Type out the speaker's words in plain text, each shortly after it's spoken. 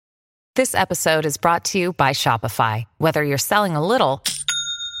This episode is brought to you by Shopify. Whether you're selling a little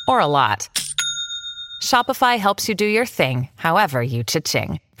or a lot, Shopify helps you do your thing, however you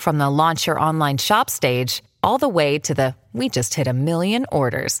cha-ching. From the launch your online shop stage, all the way to the we just hit 1 million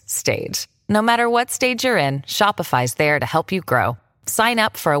orders stage. No matter what stage you're in, Shopify's there to help you grow. Sign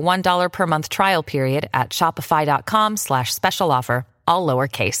up for a $1 per month trial period at shopify.com/special offer, all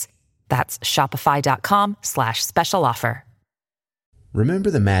lowercase. That's shopify.com/special offer.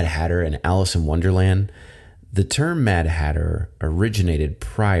 Remember the Mad Hatter in Alice in Wonderland? The term Mad Hatter originated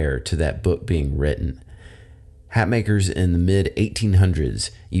prior to that book being written. Hatmakers in the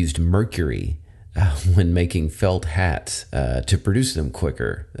mid-1800s used mercury when making felt hats to produce them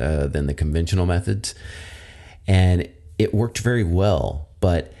quicker than the conventional methods. And it worked very well,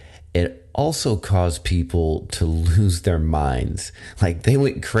 but it also caused people to lose their minds. Like, they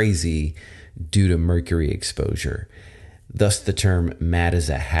went crazy due to mercury exposure. Thus the term mad as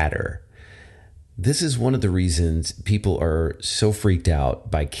a hatter. This is one of the reasons people are so freaked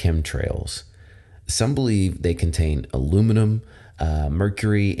out by chemtrails. Some believe they contain aluminum,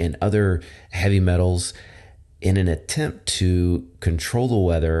 mercury, and other heavy metals in an attempt to control the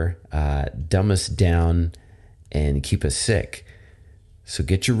weather, dumb us down, and keep us sick. So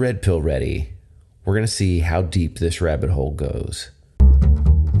get your red pill ready. We're going to see how deep this rabbit hole goes.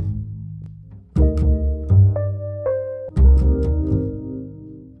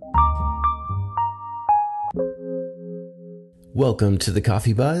 Welcome to the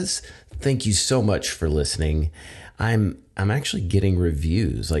Coffee Buzz. Thank you so much for listening. I'm actually getting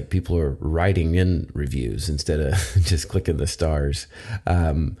reviews, like people are writing in reviews instead of just clicking the stars.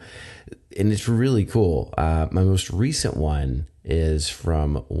 And it's really cool. My most recent one is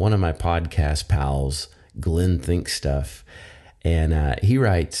from one of my podcast pals, Glenn Thinks Stuff. And he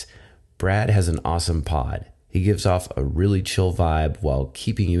writes, Brad has an awesome pod. He gives off a really chill vibe while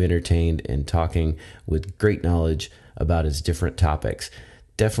keeping you entertained and talking with great knowledge about his different topics.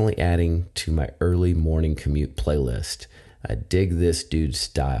 Definitely adding to my early morning commute playlist. I dig this dude's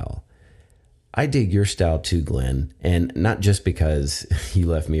style. I dig your style too, Glenn, and not just because you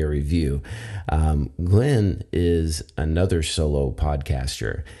left me a review. Glenn is another solo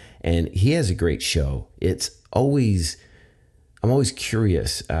podcaster, and he has a great show. I'm always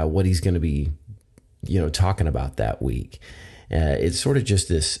curious what he's going to be, talking about that week. It's sort of just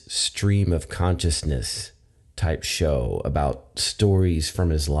this stream of consciousness type show about stories from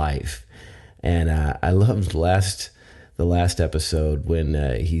his life. And I loved the last episode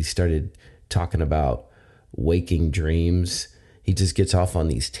when he started talking about waking dreams. He just gets off on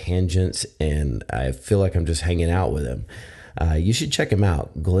these tangents, and I feel like I'm just hanging out with him. You should check him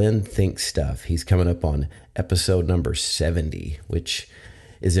out. Glenn Thinks Stuff. He's coming up on episode number 70, which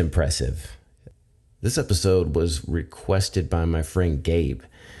is impressive. This episode was requested by my friend Gabe.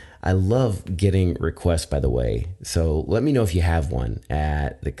 I love getting requests, by the way. So let me know if you have one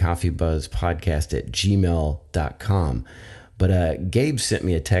at thecoffeebuzzpodcast@gmail.com. But Gabe sent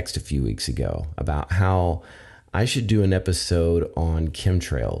me a text a few weeks ago about how I should do an episode on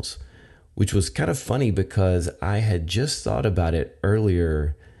chemtrails, which was kind of funny because I had just thought about it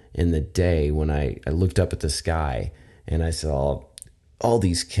earlier in the day when I looked up at the sky and I saw all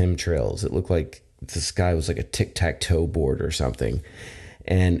these chemtrails. It looked like the sky was like a tic-tac-toe board or something.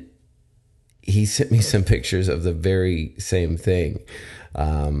 And he sent me some pictures of the very same thing.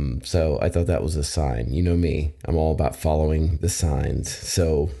 So I thought that was a sign. You know me, I'm all about following the signs.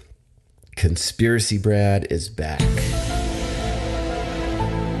 So Conspiracy Brad is back.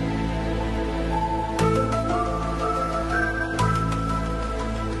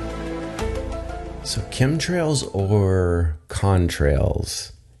 So chemtrails or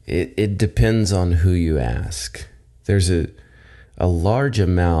contrails? It depends on who you ask. There's a large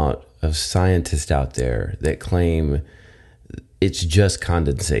amount of scientists out there that claim it's just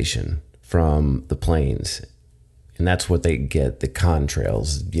condensation from the planes. And that's what they get, the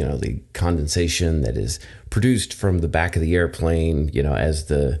contrails, the condensation that is produced from the back of the airplane, as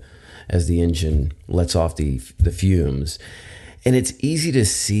the engine lets off the fumes. And it's easy to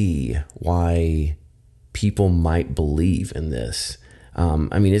see why people might believe in this.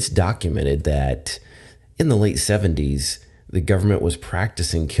 It's documented that in the late 70s, the government was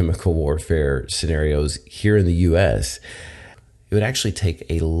practicing chemical warfare scenarios here in the U.S. It would actually take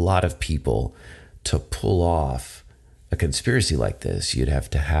a lot of people to pull off a conspiracy like this. You'd have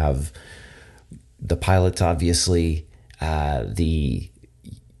to have the pilots, obviously, the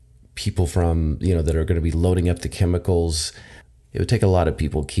people from, that are going to be loading up the chemicals. It would take a lot of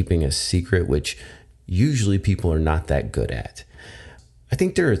people keeping a secret, which usually people are not that good at. I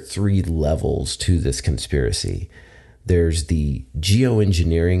think there are 3 levels to this conspiracy. There's the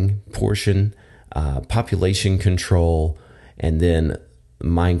geoengineering portion, population control, and then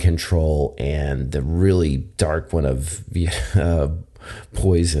mind control, and the really dark one of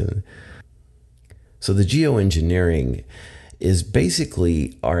poison. So the geoengineering is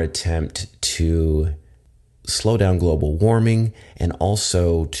basically our attempt to slow down global warming and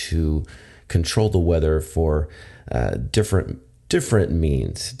also to control the weather for different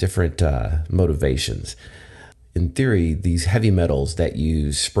means, different motivations. In theory, these heavy metals that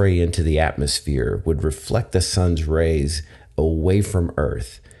you spray into the atmosphere would reflect the sun's rays away from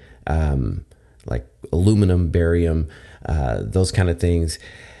Earth, like aluminum, barium, those kind of things.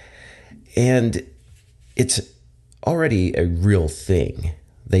 And it's already a real thing.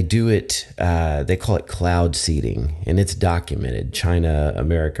 They do it, they call it cloud seeding, and it's documented. China,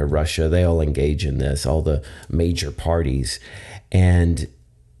 America, Russia, they all engage in this, all the major parties. And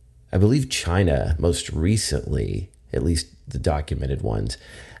I believe China most recently, at least the documented ones,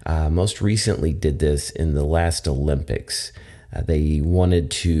 most recently did this in the last Olympics. They wanted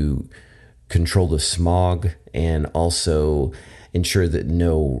to control the smog and also ensure that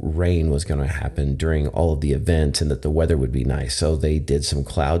no rain was going to happen during all of the events and that the weather would be nice. So they did some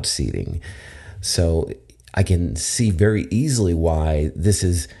cloud seeding. So I can see very easily why this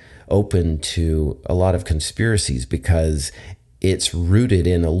is open to a lot of conspiracies, because it's rooted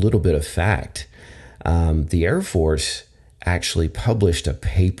in a little bit of fact. The Air Force actually published a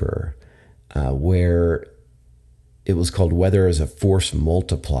paper where it was called Weather as a Force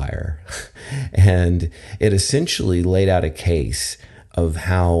Multiplier. And it essentially laid out a case of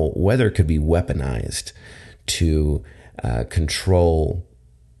how weather could be weaponized to control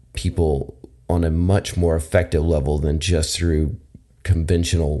people on a much more effective level than just through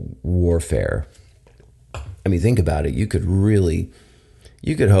conventional warfare. I mean, think about it. You could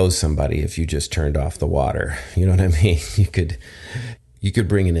hose somebody if you just turned off the water. You know what I mean? You could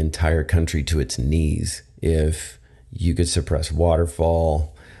bring an entire country to its knees if you could suppress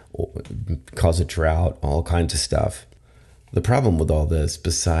waterfall, cause a drought, all kinds of stuff. The problem with all this,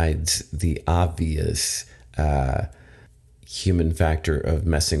 besides the obvious human factor of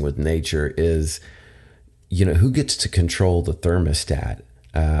messing with nature, is, who gets to control the thermostat?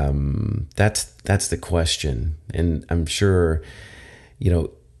 That's the question. And I'm sure,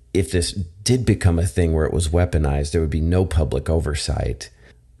 if this did become a thing where it was weaponized, there would be no public oversight.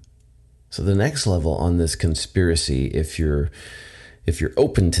 So the next level on this conspiracy, if you're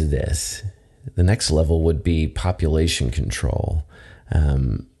open to this, the next level would be population control.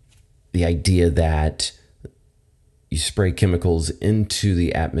 The idea that you spray chemicals into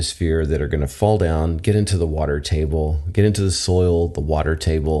the atmosphere that are going to fall down, get into the water table, get into the soil, the water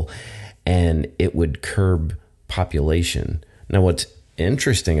table, and it would curb population. Now, what's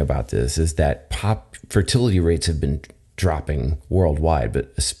interesting about this is that fertility rates have been dropping worldwide,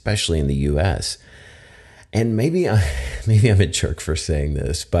 but especially in the US. And maybe I'm a jerk for saying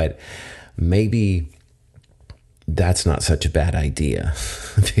this, but maybe that's not such a bad idea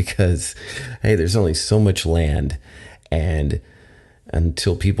because, hey, there's only so much land, and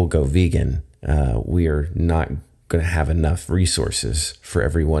until people go vegan, we are not going to have enough resources for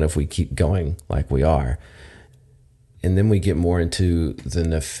everyone if we keep going like we are. And then we get more into the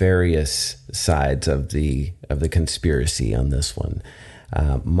nefarious sides of the conspiracy on this one.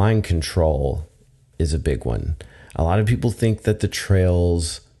 Mind control is a big one. A lot of people think that the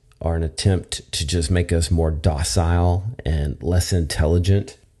trails are an attempt to just make us more docile and less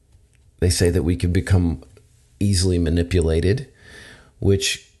intelligent. They say that we could become easily manipulated,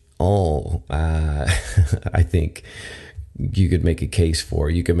 which I think you could make a case for.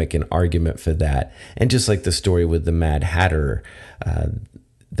 You could make an argument for that. And just like the story with the Mad Hatter,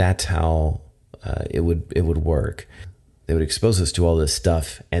 that's how it would work. They would expose us to all this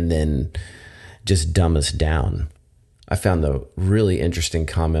stuff and then just dumb us down. I found a really interesting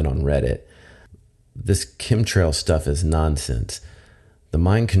comment on Reddit. This chemtrail stuff is nonsense. The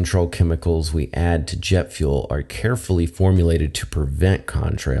mind control chemicals we add to jet fuel are carefully formulated to prevent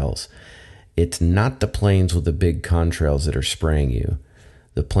contrails. It's not the planes with the big contrails that are spraying you.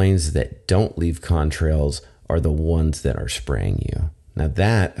 The planes that don't leave contrails are the ones that are spraying you. Now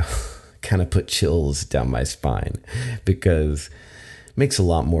that kind of put chills down my spine because it makes a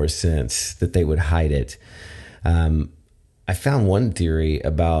lot more sense that they would hide it. I found one theory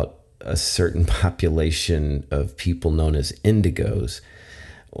about a certain population of people known as indigos.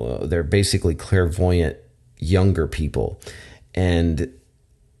 Well, they're basically clairvoyant younger people. And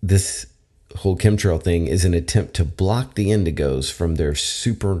this whole chemtrail thing is an attempt to block the indigos from their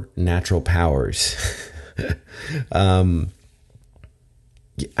supernatural powers. I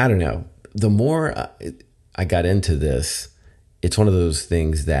don't know. The more I got into this, it's one of those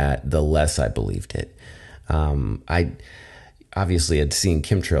things that the less I believed it. I obviously had seen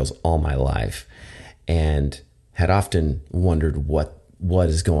chemtrails all my life and had often wondered what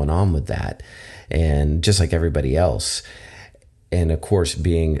is going on with that. And just like everybody else. And of course,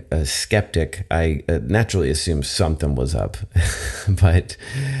 being a skeptic, I naturally assumed something was up. But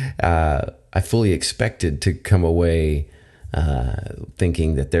I fully expected to come away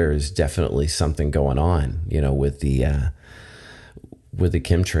thinking that there is definitely something going on, with the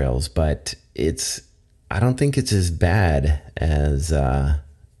chemtrails. But I don't think it's as bad as I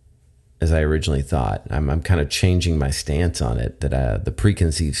originally thought. I'm kind of changing my stance on it, that the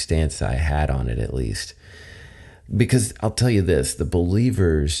preconceived stance I had on it, at least. Because I'll tell you this, the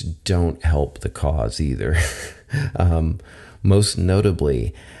believers don't help the cause either. Most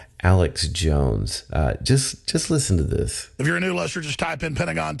notably, Alex Jones. Just listen to this. If you're a new listener, just type in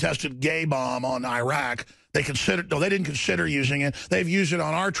Pentagon tested gay bomb on Iraq. They didn't consider using it. They've used it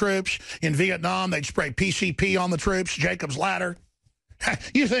on our troops. In Vietnam, they'd spray PCP on the troops, Jacob's Ladder.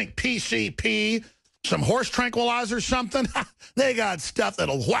 You think PCP, some horse tranquilizer, something? They got stuff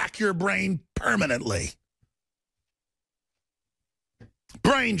that'll whack your brain permanently.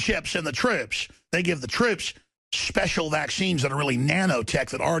 Brain chips in the troops. They give the troops special vaccines that are really nanotech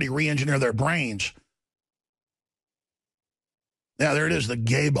that already re-engineer their brains. Yeah, there it is, the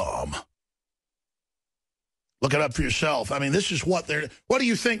gay bomb. Look it up for yourself. I mean, this is what do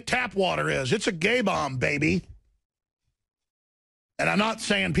you think tap water is? It's a gay bomb, baby. And I'm not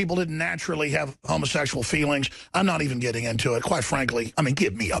saying people didn't naturally have homosexual feelings. I'm not even getting into it, quite frankly. I mean,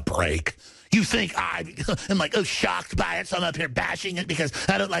 give me a break. You think I am like, shocked by it, so I'm up here bashing it because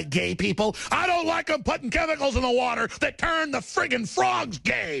I don't like gay people? I don't like them putting chemicals in the water that turn the friggin' frogs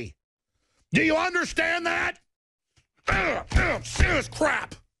gay. Do you understand that? Serious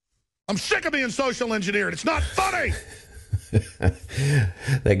crap. I'm sick of being social engineered. It's not funny.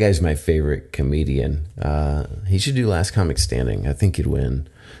 That guy's my favorite comedian. He should do Last Comic Standing. I think he'd win.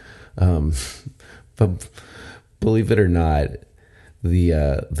 But believe it or not,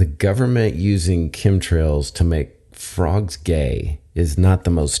 the government using chemtrails to make frogs gay is not the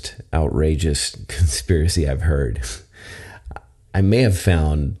most outrageous conspiracy I've heard. I may have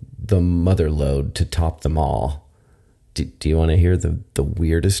found the mother lode to top them all. Do you want to hear the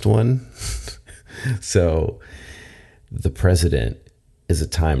weirdest one? So, the president is a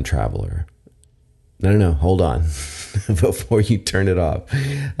time traveler. No, hold on. Before you turn it off.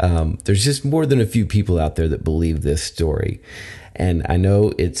 There's just more than a few people out there that believe this story. And I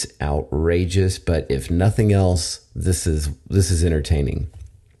know it's outrageous, but if nothing else, this is entertaining.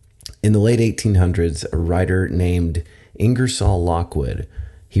 In the late 1800s, a writer named Ingersoll Lockwood,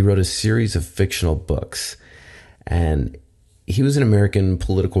 he wrote a series of fictional books. And he was an American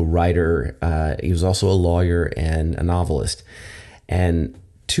political writer. He was also a lawyer and a novelist. And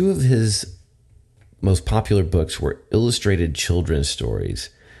two of his most popular books were illustrated children's stories.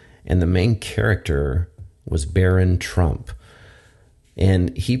 And the main character was Baron Trump.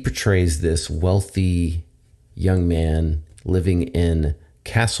 And he portrays this wealthy young man living in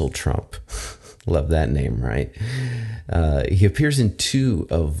Castle Trump. Love that name, right? He appears in two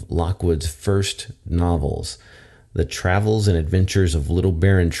of Lockwood's first novels, The Travels and Adventures of Little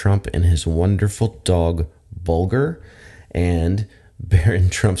Baron Trump and His Wonderful Dog, Bulger, and Baron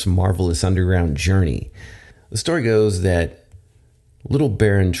Trump's Marvelous Underground Journey. The story goes that Little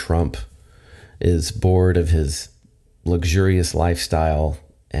Baron Trump is bored of his luxurious lifestyle,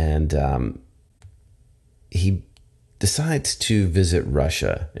 and he decides to visit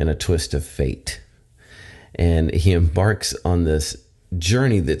Russia in a twist of fate. And he embarks on this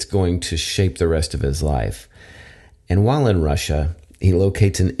journey that's going to shape the rest of his life. And while in Russia, he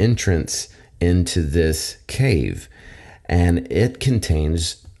locates an entrance into this cave, and it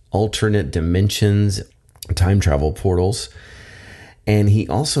contains alternate dimensions, time travel portals. And he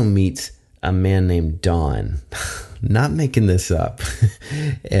also meets a man named Don. Not making this up.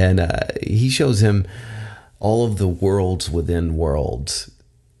 And he shows him all of the worlds within worlds.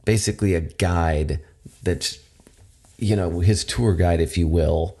 Basically a guide that's, his tour guide, if you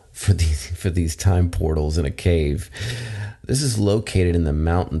will, for these time portals in a cave. This is located in the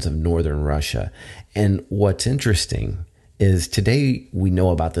mountains of northern Russia. And what's interesting is today we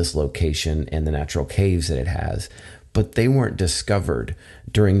know about this location and the natural caves that it has, but they weren't discovered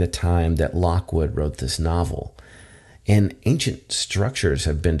during the time that Lockwood wrote this novel. And ancient structures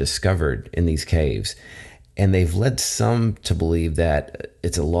have been discovered in these caves, and they've led some to believe that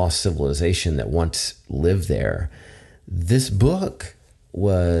it's a lost civilization that once lived there. This book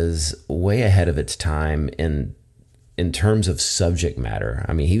was way ahead of its time in terms of subject matter.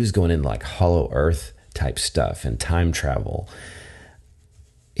 I mean, he was going into like Hollow Earth type stuff and time travel.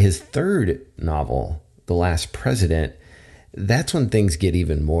 His third novel, The Last President, that's when things get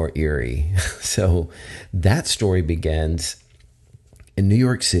even more eerie. So that story begins in New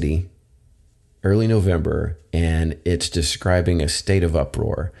York City, early November, and it's describing a state of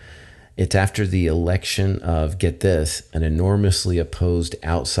uproar. It's after the election of, get this, an enormously opposed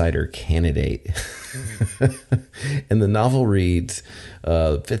outsider candidate. And the novel reads,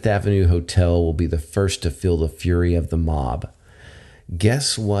 Fifth Avenue Hotel will be the first to feel the fury of the mob.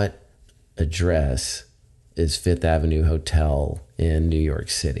 Guess what address is Fifth Avenue Hotel in New York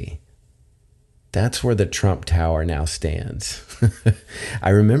City? That's where the Trump Tower now stands. I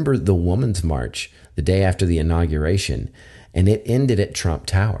remember the Women's March the day after the inauguration, and it ended at Trump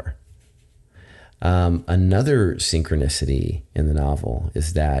Tower. Another synchronicity in the novel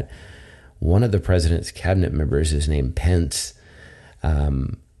is that one of the president's cabinet members is named Pence.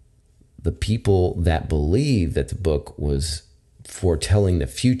 The people that believe that the book was foretelling the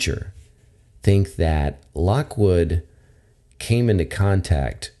future think that Lockwood came into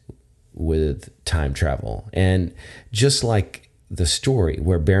contact with time travel. And just like the story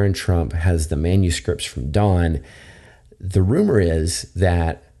where Barron Trump has the manuscripts from Dawn, the rumor is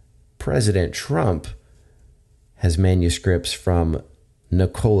that President Trump has manuscripts from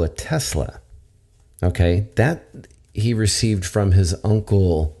Nikola Tesla. Okay, that he received from his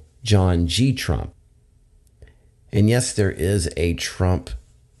uncle, John G. Trump. And yes, there is a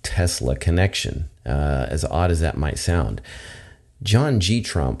Trump-Tesla connection, as odd as that might sound. John G.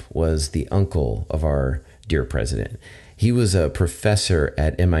 Trump was the uncle of our dear president. He was a professor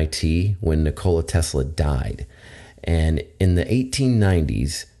at MIT when Nikola Tesla died. And in the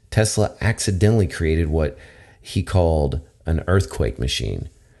 1890s, Tesla accidentally created what he called an earthquake machine.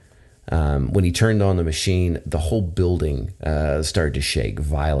 When he turned on the machine, the whole building started to shake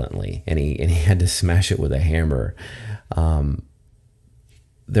violently, and he had to smash it with a hammer.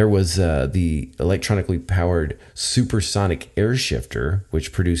 There was the electronically powered supersonic air shifter,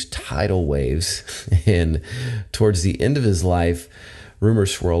 which produced tidal waves. And towards the end of his life,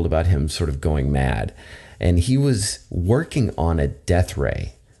 rumors swirled about him sort of going mad. And he was working on a death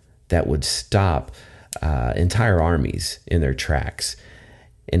ray that would stop entire armies in their tracks.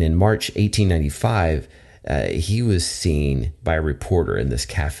 And in March 1895, he was seen by a reporter in this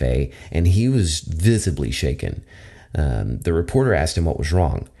cafe, and he was visibly shaken. The reporter asked him what was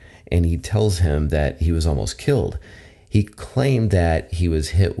wrong, and he tells him that he was almost killed. He claimed that he was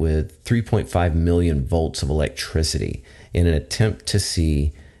hit with 3.5 million volts of electricity in an attempt to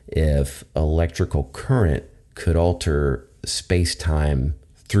see if electrical current could alter space-time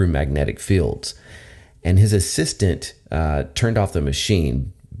through magnetic fields. And his assistant turned off the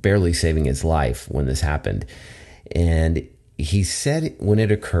machine, barely saving his life when this happened. And he said when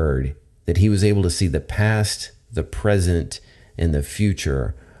it occurred that he was able to see the past, the present, and the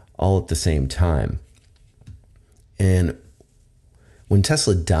future all at the same time. And when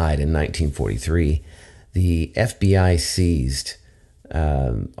Tesla died in 1943, the FBI seized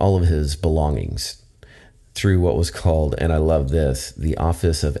all of his belongings through what was called, and I love this, the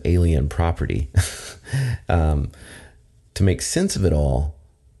Office of Alien Property. To make sense of it all,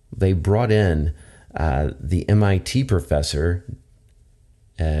 they brought in the MIT professor,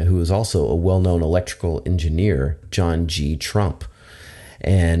 who was also a well-known electrical engineer, John G. Trump.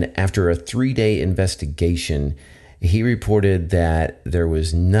 And after a 3-day investigation, he reported that there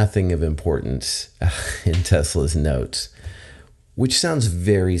was nothing of importance in Tesla's notes, which sounds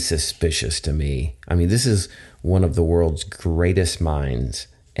very suspicious to me. I mean, this is one of the world's greatest minds,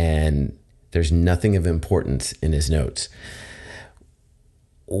 and there's nothing of importance in his notes.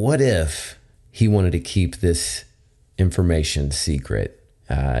 What if he wanted to keep this information secret?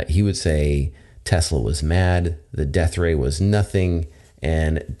 He would say Tesla was mad, the death ray was nothing,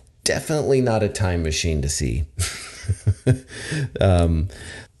 and definitely not a time machine to see.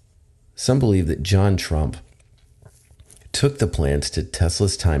 Some believe that John Trump took the plans to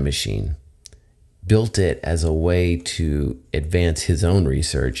Tesla's time machine, built it as a way to advance his own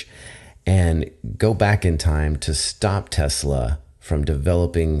research, and go back in time to stop Tesla from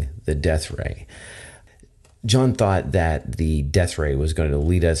developing the death ray. John thought that the death ray was going to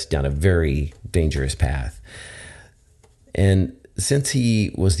lead us down a very dangerous path. And since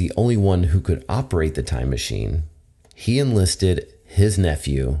he was the only one who could operate the time machine, he enlisted his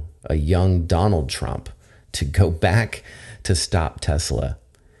nephew, a young Donald Trump, to go back to stop Tesla.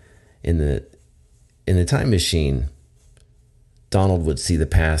 In the time machine, Donald would see the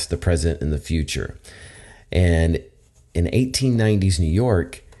past, the present, and the future. And in 1890s New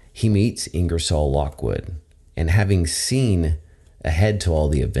York, he meets Ingersoll Lockwood. And having seen ahead to all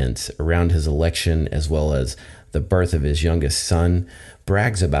the events around his election as well as the birth of his youngest son,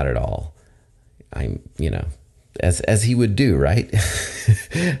 brags about it all. As he would do, right?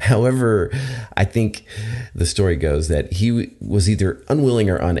 However, I think the story goes that he was either unwilling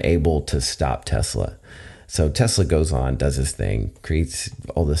or unable to stop Tesla. So Tesla goes on, does his thing, creates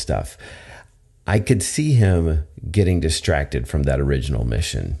all this stuff. I could see him getting distracted from that original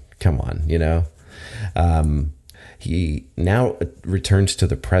mission. Come on, He now returns to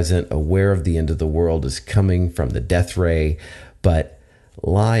the present, aware of the end of the world is coming from the death ray, but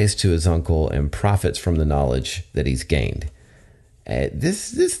lies to his uncle and profits from the knowledge that he's gained.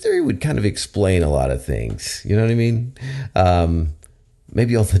 This theory would kind of explain a lot of things. You know what I mean?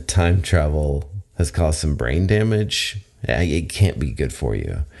 Maybe all the time travel has caused some brain damage. It can't be good for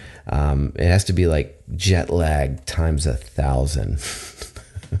you. It has to be like jet lag times 1,000.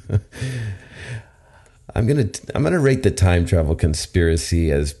 I'm gonna rate the time travel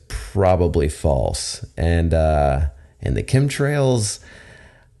conspiracy as probably false, and the chemtrails.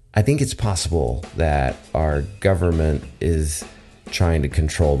 I think it's possible that our government is trying to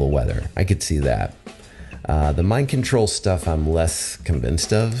control the weather. I could see that. The mind control stuff I'm less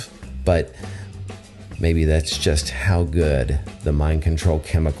convinced of, but maybe that's just how good the mind control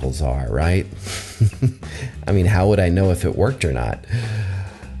chemicals are, right? I mean, how would I know if it worked or not?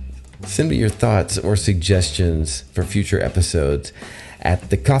 Send me your thoughts or suggestions for future episodes at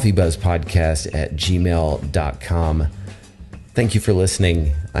thecoffeebuzzpodcast@gmail.com. Thank you for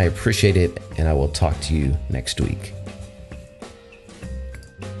listening. I appreciate it, and I will talk to you next week.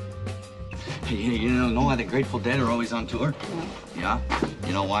 Hey, you know why the Grateful Dead are always on tour? Yeah?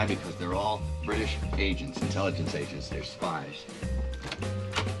 You know why? Because they're all British agents, intelligence agents. They're spies.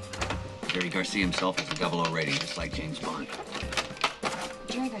 Jerry Garcia himself is a 00 rating, just like James Bond.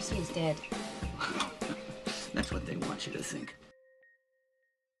 Jerry Garcia's dead. That's what they want you to think.